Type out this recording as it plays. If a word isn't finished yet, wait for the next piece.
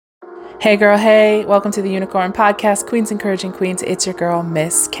Hey girl, hey, welcome to the Unicorn Podcast, Queens Encouraging Queens. It's your girl,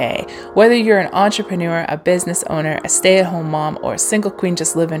 Miss K. Whether you're an entrepreneur, a business owner, a stay-at-home mom, or a single queen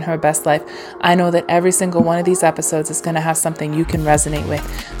just living her best life, I know that every single one of these episodes is going to have something you can resonate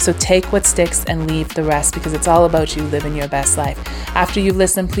with. So take what sticks and leave the rest, because it's all about you living your best life. After you've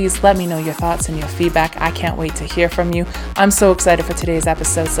listened, please let me know your thoughts and your feedback. I can't wait to hear from you. I'm so excited for today's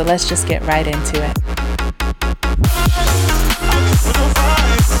episode, so let's just get right into it.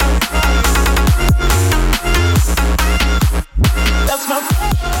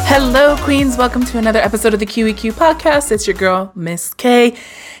 Hello, Queens. Welcome to another episode of the QEQ Podcast. It's your girl, Miss K.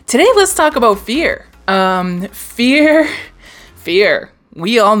 Today, let's talk about fear. Fear.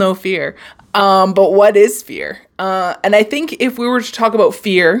 We all know fear. But what is fear? And I think if we were to talk about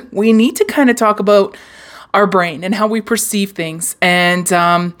fear, we need to kind of talk about our brain and how we perceive things.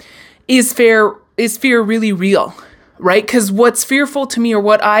 And is fear really real? Right? Because what's fearful to me, or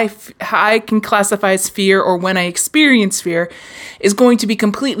what I can classify as fear, or when I experience fear, is going to be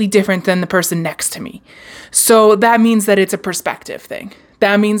completely different than the person next to me. So that means that it's a perspective thing.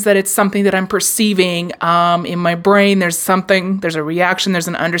 That means that it's something that I'm perceiving in my brain. There's a reaction, there's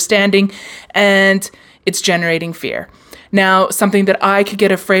an understanding, and it's generating fear. Now, something that I could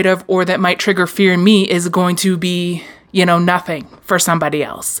get afraid of or that might trigger fear in me is going to be, nothing for somebody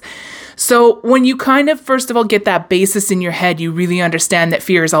else. So when you kind of, first of all, get that basis in your head, you really understand that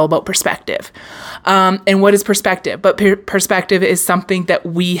fear is all about perspective. And what is perspective? But perspective is something that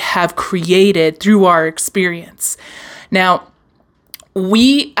we have created through our experience. Now,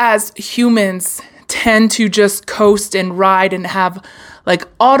 we as humans tend to just coast and ride and have like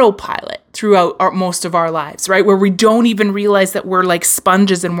autopilot throughout most of our lives, right? Where we don't even realize that we're like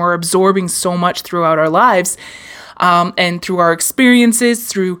sponges and we're absorbing so much throughout our lives. And through our experiences,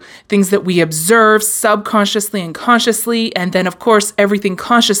 through things that we observe subconsciously and consciously. And then, of course, everything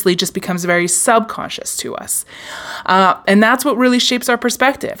consciously just becomes very subconscious to us. And that's what really shapes our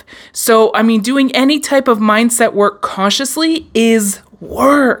perspective. So, doing any type of mindset work consciously is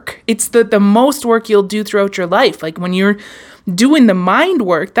work. It's the most work you'll do throughout your life. Like when you're doing the mind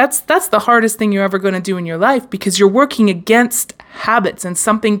work, that's the hardest thing you're ever going to do in your life, because you're working against habits and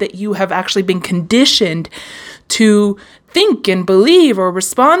something that you have actually been conditioned to think and believe or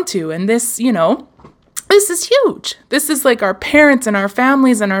respond to. And this, this is huge. This is like our parents and our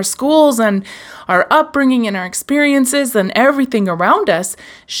families and our schools and our upbringing and our experiences and everything around us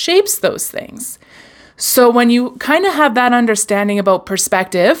shapes those things. So when you kind of have that understanding about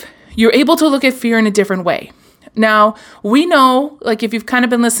perspective, you're able to look at fear in a different way. Now, we know, like if you've kind of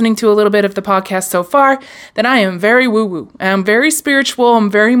been listening to a little bit of the podcast so far, that I am very woo-woo. I'm very spiritual.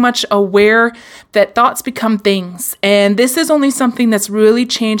 I'm very much aware that thoughts become things. And this is only something that's really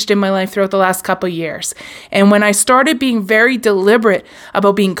changed in my life throughout the last couple of years. And when I started being very deliberate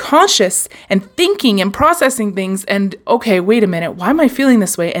about being conscious and thinking and processing things and, okay, wait a minute, why am I feeling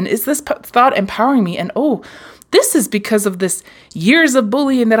this way? And is this thought empowering me? And this is because of this years of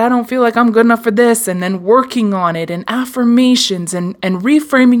bullying that I don't feel like I'm good enough for this, and then working on it and affirmations and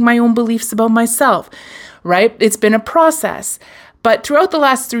reframing my own beliefs about myself, right? It's been a process. But throughout the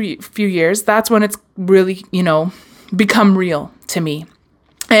last few years, that's when it's really, become real to me.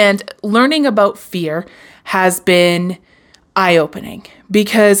 And learning about fear has been eye-opening,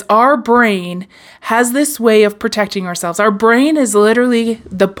 because our brain has this way of protecting ourselves. Our brain is literally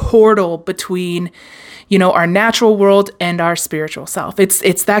the portal between our natural world and our spiritual self.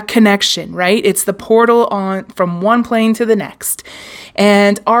 It's that connection, right? It's the portal from one plane to the next.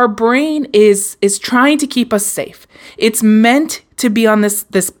 And our brain is trying to keep us safe. It's meant to be on this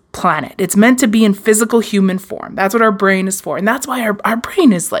planet. It's meant to be in physical human form. That's what our brain is for. And that's why our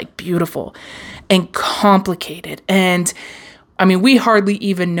brain is like beautiful and complicated. And we hardly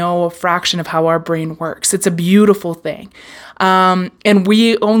even know a fraction of how our brain works. It's a beautiful thing. And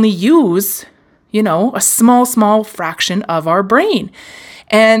we only use a small fraction of our brain.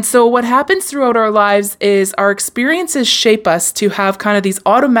 And so what happens throughout our lives is our experiences shape us to have kind of these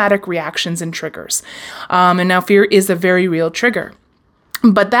automatic reactions and triggers. And now fear is a very real trigger.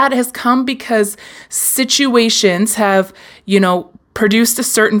 But that has come because situations have, produced a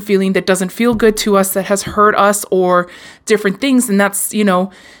certain feeling that doesn't feel good to us, that has hurt us, or different things. And that's,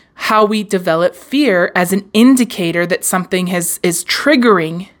 how we develop fear as an indicator that something is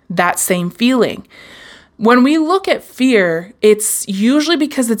triggering that same feeling. When we look at fear, it's usually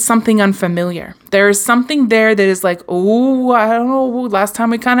because it's something unfamiliar. There is something there that is like, I don't know, last time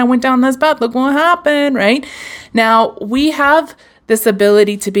we kind of went down this path, look what happened, right? Now, we have this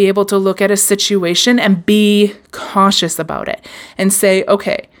ability to be able to look at a situation and be cautious about it and say,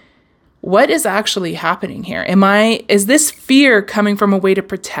 okay, what is actually happening here? Is this fear coming from a way to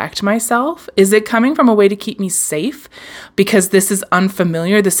protect myself? Is it coming from a way to keep me safe? Because this is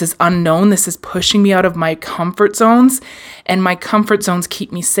unfamiliar, this is unknown, this is pushing me out of my comfort zones, and my comfort zones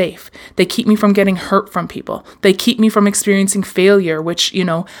keep me safe. They keep me from getting hurt from people. They keep me from experiencing failure, which,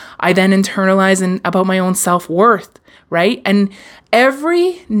 I then internalize about my own self-worth, right? And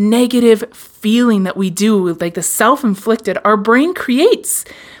every negative feeling that we do, like the self-inflicted, our brain creates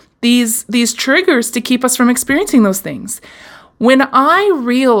these triggers to keep us from experiencing those things. When I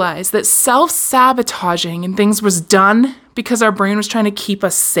realized that self-sabotaging and things was done because our brain was trying to keep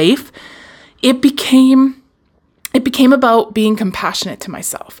us safe, it became about being compassionate to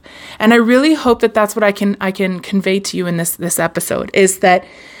myself. And I really hope that that's what I can convey to you in this episode, is that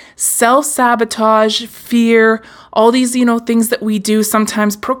self-sabotage, fear, all these, things that we do,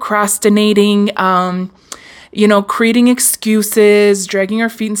 sometimes procrastinating, creating excuses, dragging our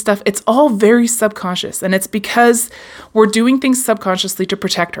feet and stuff, it's all very subconscious. And it's because we're doing things subconsciously to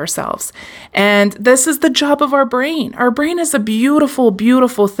protect ourselves. And this is the job of our brain. Our brain is a beautiful,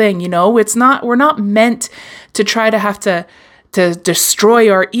 beautiful thing. We're not meant to try to have to destroy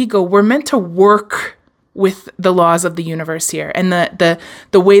our ego. We're meant to work with the laws of the universe here and the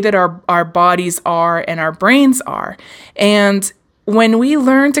way that our bodies are and our brains are. And when we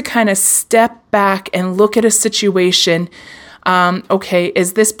learn to kind of step back and look at a situation,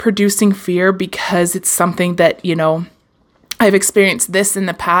 is this producing fear because it's something that, I've experienced this in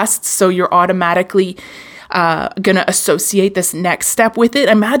the past, so you're automatically going to associate this next step with it.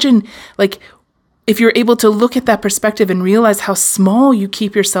 Imagine, if you're able to look at that perspective and realize how small you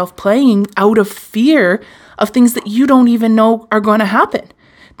keep yourself playing out of fear of things that you don't even know are going to happen.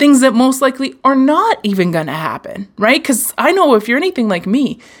 Things that most likely are not even going to happen, right? Because I know if you're anything like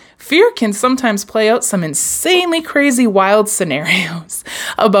me, fear can sometimes play out some insanely crazy, wild scenarios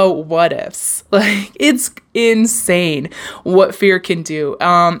about what ifs. It's insane what fear can do,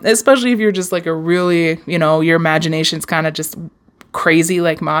 especially if you're just a really, your imagination's kind of just crazy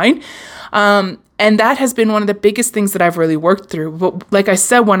like mine. And that has been one of the biggest things that I've really worked through. But like I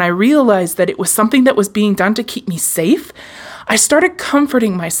said, when I realized that it was something that was being done to keep me safe, I started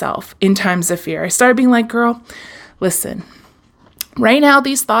comforting myself in times of fear. I started being like, girl, listen, right now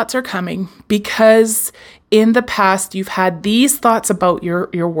these thoughts are coming because in the past you've had these thoughts about your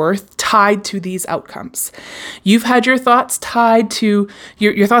worth tied to these outcomes. You've had your thoughts tied to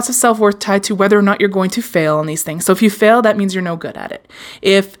your thoughts of self-worth tied to whether or not you're going to fail on these things. So if you fail, that means you're no good at it.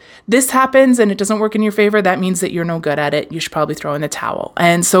 If this happens and it doesn't work in your favor, that means that you're no good at it. You should probably throw in the towel.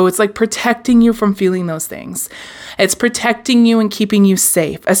 And so it's protecting you from feeling those things. It's protecting you and keeping you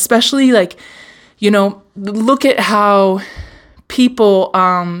safe, especially look at how people,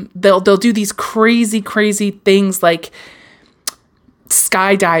 they'll do these crazy things like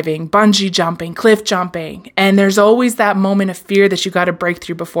skydiving, bungee jumping, cliff jumping. And there's always that moment of fear that you got to break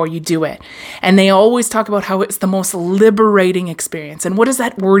through before you do it. And they always talk about how it's the most liberating experience. And what does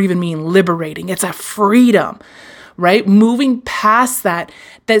that word even mean? Liberating. It's a freedom, right? Moving past that.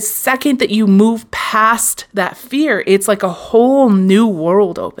 The second that you move past that fear, it's like a whole new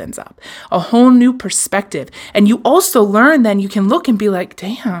world opens up, a whole new perspective. And you also learn, then you can look and be like,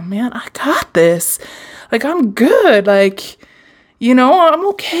 damn, man, I got this. I'm good. I'm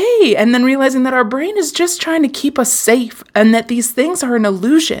okay. And then realizing that our brain is just trying to keep us safe and that these things are an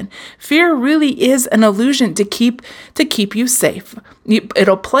illusion. Fear really is an illusion to keep you safe.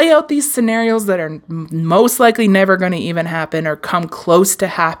 It'll play out these scenarios that are most likely never going to even happen or come close to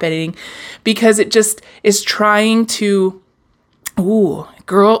happening because it just is trying to, ooh,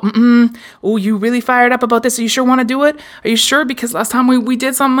 girl, oh, you really fired up about this? Are you sure want to do it? Are you sure? Because last time we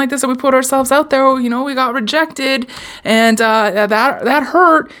did something like this and we put ourselves out there, we got rejected and that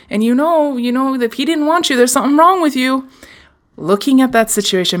hurt. And if he didn't want you, there's something wrong with you. Looking at that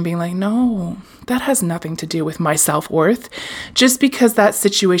situation, being like, no, that has nothing to do with my self-worth. Just because that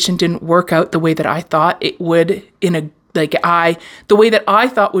situation didn't work out the way that I thought it would the way that I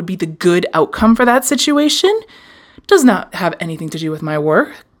thought would be the good outcome for that situation does not have anything to do with my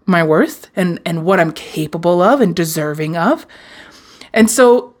worth and what I'm capable of and deserving of. And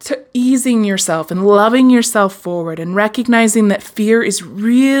so to easing yourself and loving yourself forward and recognizing that fear is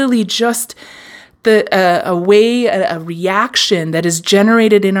really just a reaction that is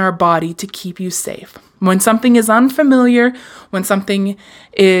generated in our body to keep you safe. When something is unfamiliar, when something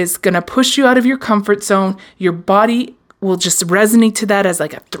is going to push you out of your comfort zone, your body will just resonate to that as a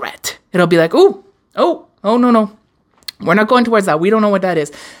threat. It'll be like, oh, no. We're not going towards that. We don't know what that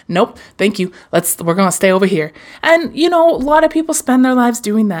is. Nope. Thank you. We're going to stay over here. And, a lot of people spend their lives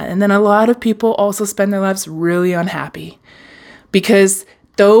doing that. And then a lot of people also spend their lives really unhappy because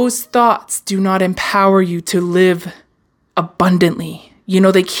those thoughts do not empower you to live abundantly.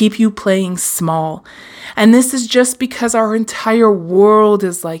 They keep you playing small. And this is just because our entire world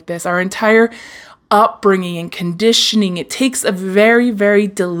is like this. Our entire upbringing and conditioning. It takes a very, very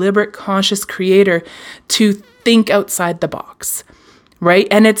deliberate, conscious creator to think outside the box, right?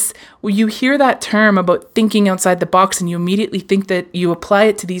 And you hear that term about thinking outside the box and you immediately think that you apply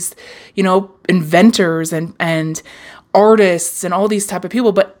it to these, inventors and artists and all these type of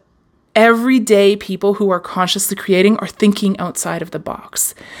people. But everyday people who are consciously creating are thinking outside of the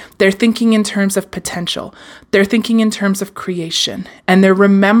box. They're thinking in terms of potential. They're thinking in terms of creation. And they're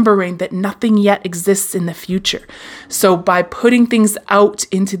remembering that nothing yet exists in the future. So by putting things out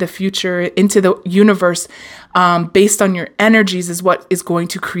into the future, into the universe, based on your energies is what is going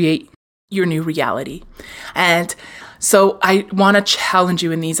to create your new reality. And so I want to challenge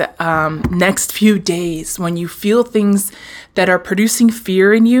you in these next few days, when you feel things that are producing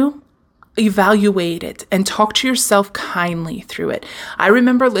fear in you, evaluate it and talk to yourself kindly through it. I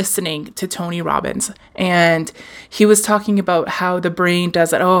remember listening to Tony Robbins, and he was talking about how the brain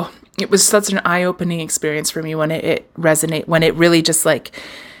does it. Oh, it was such an eye-opening experience for me when it resonated, when it really just like,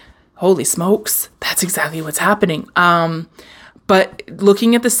 holy smokes, that's exactly what's happening. But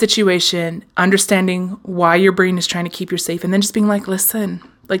looking at the situation, understanding why your brain is trying to keep you safe, and then just being like, listen,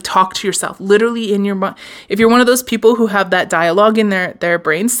 like talk to yourself literally in your mind. If you're one of those people who have that dialogue in their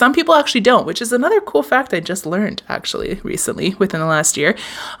brains, some people actually don't, which is another cool fact I just learned actually recently within the last year.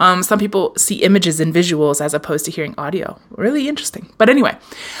 Some people see images and visuals as opposed to hearing audio. Really interesting. But anyway,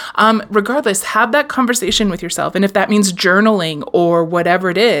 regardless, have that conversation with yourself. And if that means journaling or whatever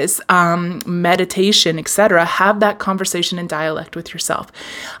it is, meditation, etc., have that conversation in dialect with yourself.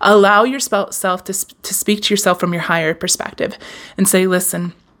 Allow yourself to speak to yourself from your higher perspective and say,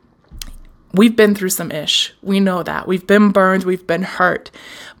 listen, we've been through some ish. We know that. We've been burned. We've been hurt.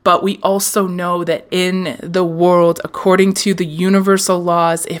 But we also know that in the world, according to the universal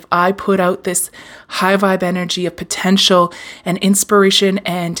laws, if I put out this high vibe energy of potential and inspiration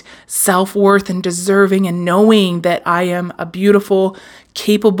and self-worth and deserving and knowing that I am a beautiful,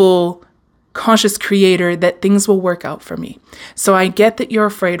 capable, conscious creator, that things will work out for me. So I get that you're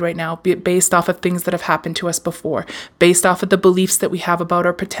afraid right now, based off of things that have happened to us before, based off of the beliefs that we have about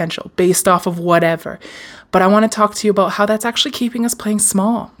our potential, based off of whatever. But I want to talk to you about how that's actually keeping us playing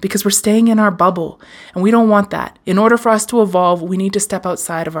small, because we're staying in our bubble and we don't want that. In order for us to evolve, we need to step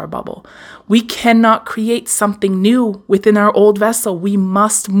outside of our bubble. We cannot create something new within our old vessel. We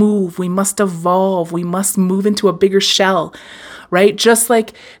must move. We must evolve. We must move into a bigger shell. Right? Just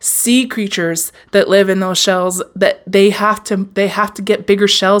like sea creatures that live in those shells, that they have to get bigger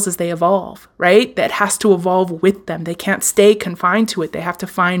shells as they evolve, right? That has to evolve with them. They can't stay confined to it. They have to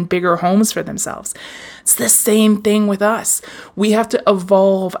find bigger homes for themselves. It's the same thing with us. We have to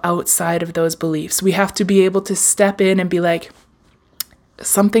evolve outside of those beliefs. We have to be able to step in and be like,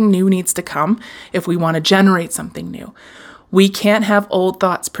 something new needs to come if we want to generate something new. We can't have old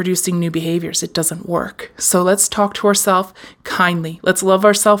thoughts producing new behaviors. It doesn't work. So let's talk to ourselves kindly. Let's love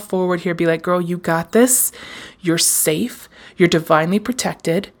ourselves forward here. Be like, girl, you got this. You're safe. You're divinely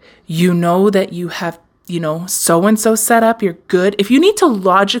protected. You know that you have, so-and-so set up. You're good. If you need to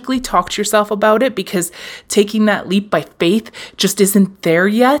logically talk to yourself about it because taking that leap by faith just isn't there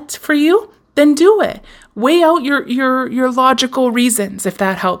yet for you, then do it. Weigh out your logical reasons if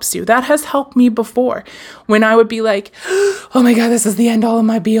that helps you. That has helped me before. When I would be like, oh my God, this is the end all of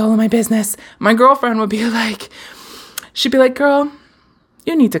my be all of my business. My girlfriend would be like, she'd be like, girl,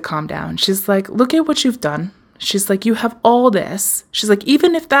 you need to calm down. She's like, look at what you've done. She's like, you have all this. She's like,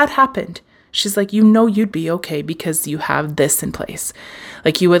 even if that happened, she's like, you'd be okay because you have this in place.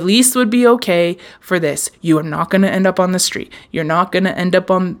 Like, you at least would be okay for this. You are not going to end up on the street. You're not going to end up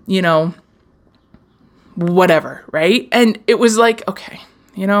on, whatever, right? And it was like, okay,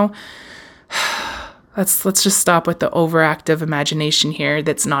 let's just stop with the overactive imagination here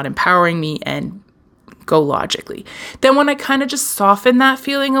that's not empowering me and go logically. Then when I kind of just soften that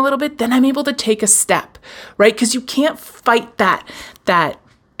feeling a little bit, then I'm able to take a step, right? Because you can't fight that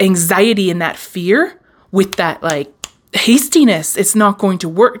anxiety and that fear with that like hastiness. It's not going to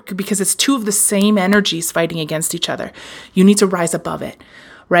work because it's two of the same energies fighting against each other. You need to rise above it,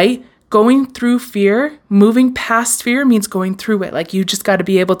 right? Going through fear, moving past fear means going through it. Like, you just got to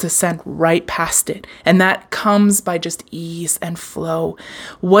be able to send right past it. And that comes by just ease and flow.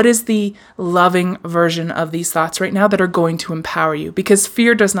 What is the loving version of these thoughts right now that are going to empower you? Because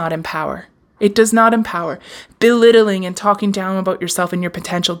fear does not empower. It does not empower. Belittling and talking down about yourself and your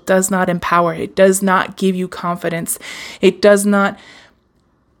potential does not empower. It does not give you confidence. It does not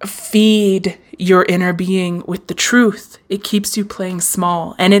feed your inner being with the truth. It keeps you playing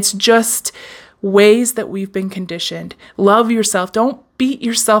small. And it's just ways that we've been conditioned. Love yourself. Don't beat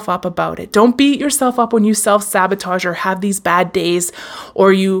yourself up about it. Don't beat yourself up when you self-sabotage or have these bad days,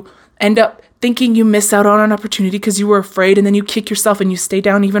 or you end up thinking you miss out on an opportunity because you were afraid, and then you kick yourself and you stay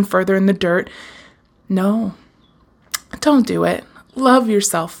down even further in the dirt. No, don't do it. Love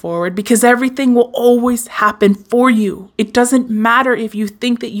yourself forward, because everything will always happen for you. It doesn't matter if you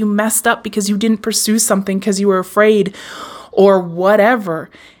think that you messed up because you didn't pursue something because you were afraid or whatever.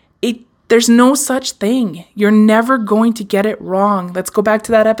 There's no such thing. You're never going to get it wrong. Let's go back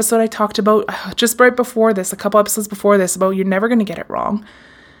to that episode I talked about just right before this, a couple episodes before this, about you're never going to get it wrong,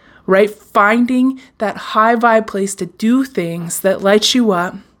 right? Finding that high vibe place to do things that lights you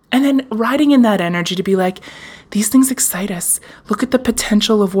up, and then riding in that energy to be like, these things excite us. Look at the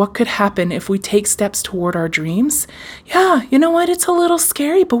potential of what could happen if we take steps toward our dreams. Yeah, you know what? It's a little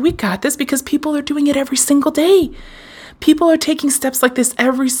scary, but we got this because people are doing it every single day. People are taking steps like this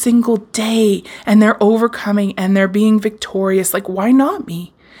every single day, and they're overcoming and they're being victorious. Like, why not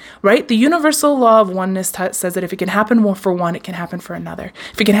me? Right? The universal law of oneness says that if it can happen for one, it can happen for another.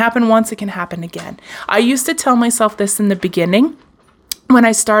 If it can happen once, it can happen again. I used to tell myself this in the beginning. When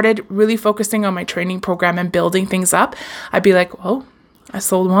I started really focusing on my training program and building things up, I'd be like, oh, I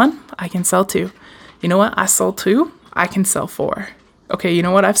sold one, I can sell two. You know what? I sold two, I can sell four. Okay, you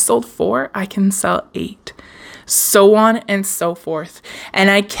know what? I've sold four, I can sell 8. So on and so forth. And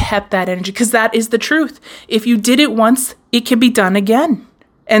I kept that energy because that is the truth. If you did it once, it can be done again.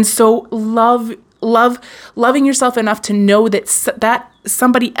 And so loving yourself enough to know that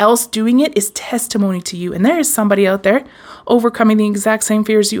somebody else doing it is testimony to you. And there is somebody out there overcoming the exact same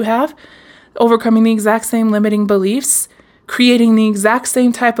fears you have, overcoming the exact same limiting beliefs, creating the exact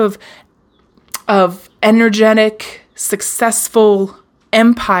same type of energetic, successful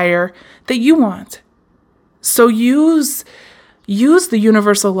empire that you want. So use the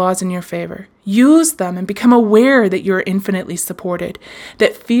universal laws in your favor. Use them and become aware that you're infinitely supported.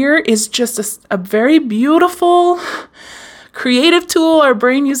 That fear is just a very beautiful, creative tool our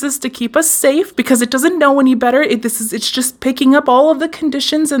brain uses to keep us safe because it doesn't know any better. It's just picking up all of the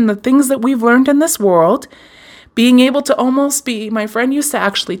conditions and the things that we've learned in this world. Being able to almost be, my friend used to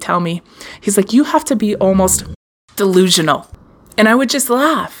actually tell me, he's like, you have to be almost delusional. And I would just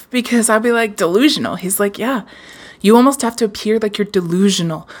laugh because I'd be like, delusional? He's like, yeah, you almost have to appear like you're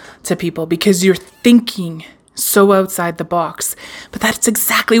delusional to people because you're thinking so outside the box. But that's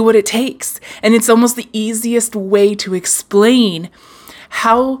exactly what it takes. And it's almost the easiest way to explain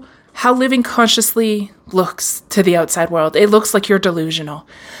how living consciously looks to the outside world. It looks like you're delusional.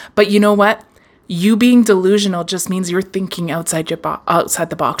 But you know what? You being delusional just means you're thinking outside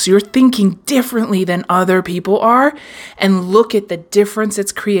the box. You're thinking differently than other people are. And look at the difference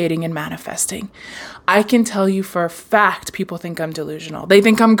it's creating and manifesting. I can tell you for a fact, people think I'm delusional. They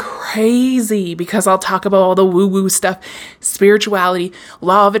think I'm crazy because I'll talk about all the woo-woo stuff, spirituality,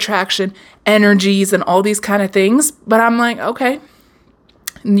 law of attraction, energies, and all these kind of things. But I'm like, okay,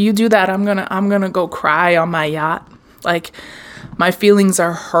 you do that. I'm gonna go cry on my yacht. Like, my feelings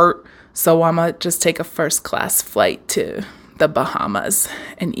are hurt. So I'm going to just take a first class flight to the Bahamas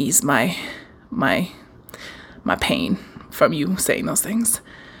and ease my pain from you saying those things.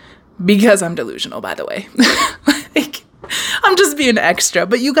 Because I'm delusional, by the way. Like, I'm just being extra,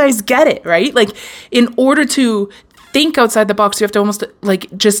 but you guys get it, right? Like, in order to think outside the box, you have to almost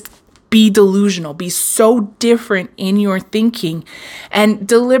like just be delusional, be so different in your thinking and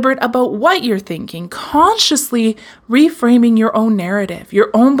deliberate about what you're thinking, consciously reframing your own narrative,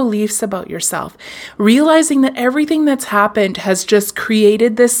 your own beliefs about yourself, realizing that everything that's happened has just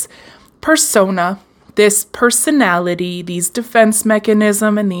created this persona, this personality, these defense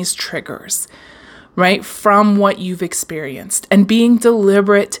mechanism, and these triggers, right, from what you've experienced, and being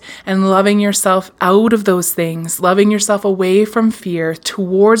deliberate and loving yourself out of those things, loving yourself away from fear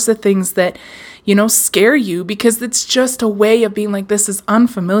towards the things that, scare you, because it's just a way of being like, this is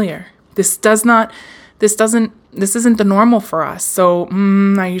unfamiliar. This isn't the normal for us. So,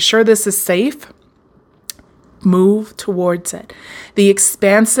 are you sure this is safe? Move towards it. The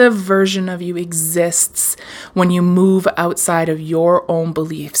expansive version of you exists when you move outside of your own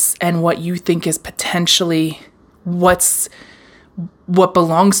beliefs and what you think is potentially what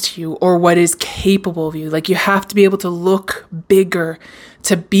belongs to you or what is capable of you. Like, you have to be able to look bigger,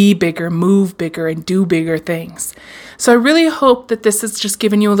 to be bigger, move bigger, and do bigger things. So I really hope that this has just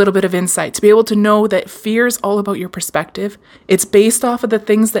given you a little bit of insight to be able to know that fear is all about your perspective. It's based off of the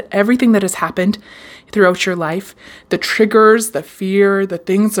things everything that has happened throughout your life. The triggers, the fear, the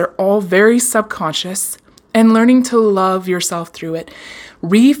things are all very subconscious. and learning to love yourself through it.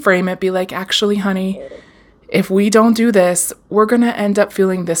 Reframe it, be like, actually, honey, if we don't do this, we're going to end up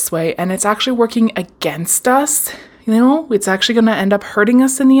feeling this way. And it's actually working against us. It's actually going to end up hurting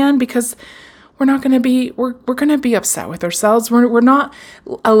us in the end, because we're going to be upset with ourselves. We're not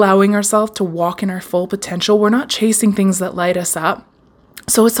allowing ourselves to walk in our full potential. We're not chasing things that light us up.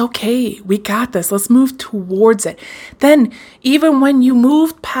 So it's okay. We got this. Let's move towards it. Then even when you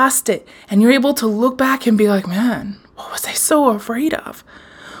moved past it and you're able to look back and be like, man, what was I so afraid of?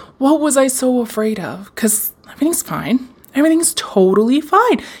 What was I so afraid of? Because everything's fine. Everything's totally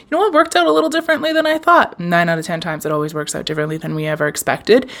fine. You know what worked out a little differently than I thought? 9 out of 10 times it always works out differently than we ever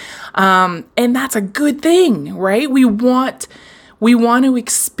expected. And that's a good thing, right? We want to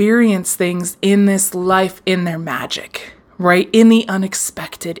experience things in this life in their magic, right? In the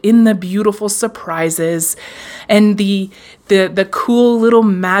unexpected, in the beautiful surprises and the cool little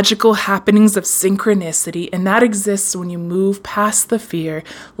magical happenings of synchronicity. And that exists when you move past the fear,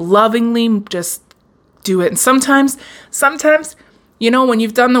 lovingly just do it. And sometimes, when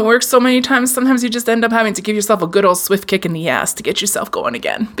you've done the work so many times, sometimes you just end up having to give yourself a good old swift kick in the ass to get yourself going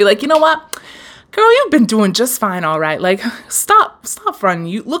again. Be like, you know what? Girl, you've been doing just fine, all right. Like, stop fronting.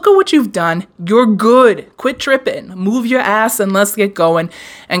 You look at what you've done. You're good. Quit tripping. Move your ass and let's get going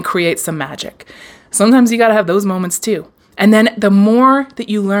and create some magic. Sometimes you got to have those moments too. And then the more that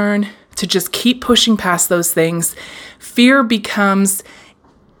you learn to just keep pushing past those things, fear becomes,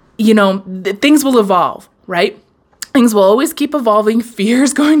 things will evolve, right? Things will always keep evolving. Fear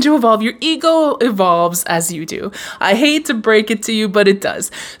is going to evolve. Your ego evolves as you do. I hate to break it to you, but it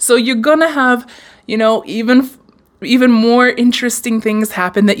does. So you're going to have, even more interesting things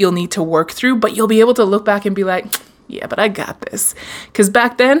happen that you'll need to work through, but you'll be able to look back and be like, yeah, but I got this. Because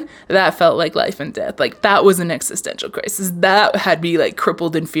back then, that felt like life and death. Like, that was an existential crisis. That had me like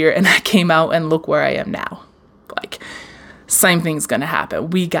crippled in fear, and I came out and look where I am now. Like, same thing's going to happen.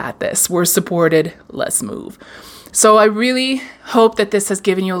 We got this. We're supported. Let's move. So I really hope that this has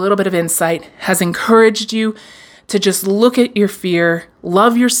given you a little bit of insight, has encouraged you to just look at your fear,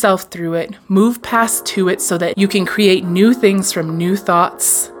 love yourself through it, move past to it so that you can create new things from new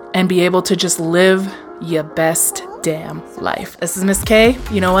thoughts and be able to just live your best damn life. This is Miss K.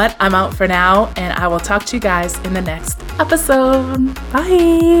 You know what? I'm out for now, and I will talk to you guys in the next episode.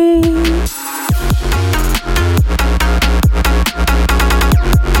 Bye.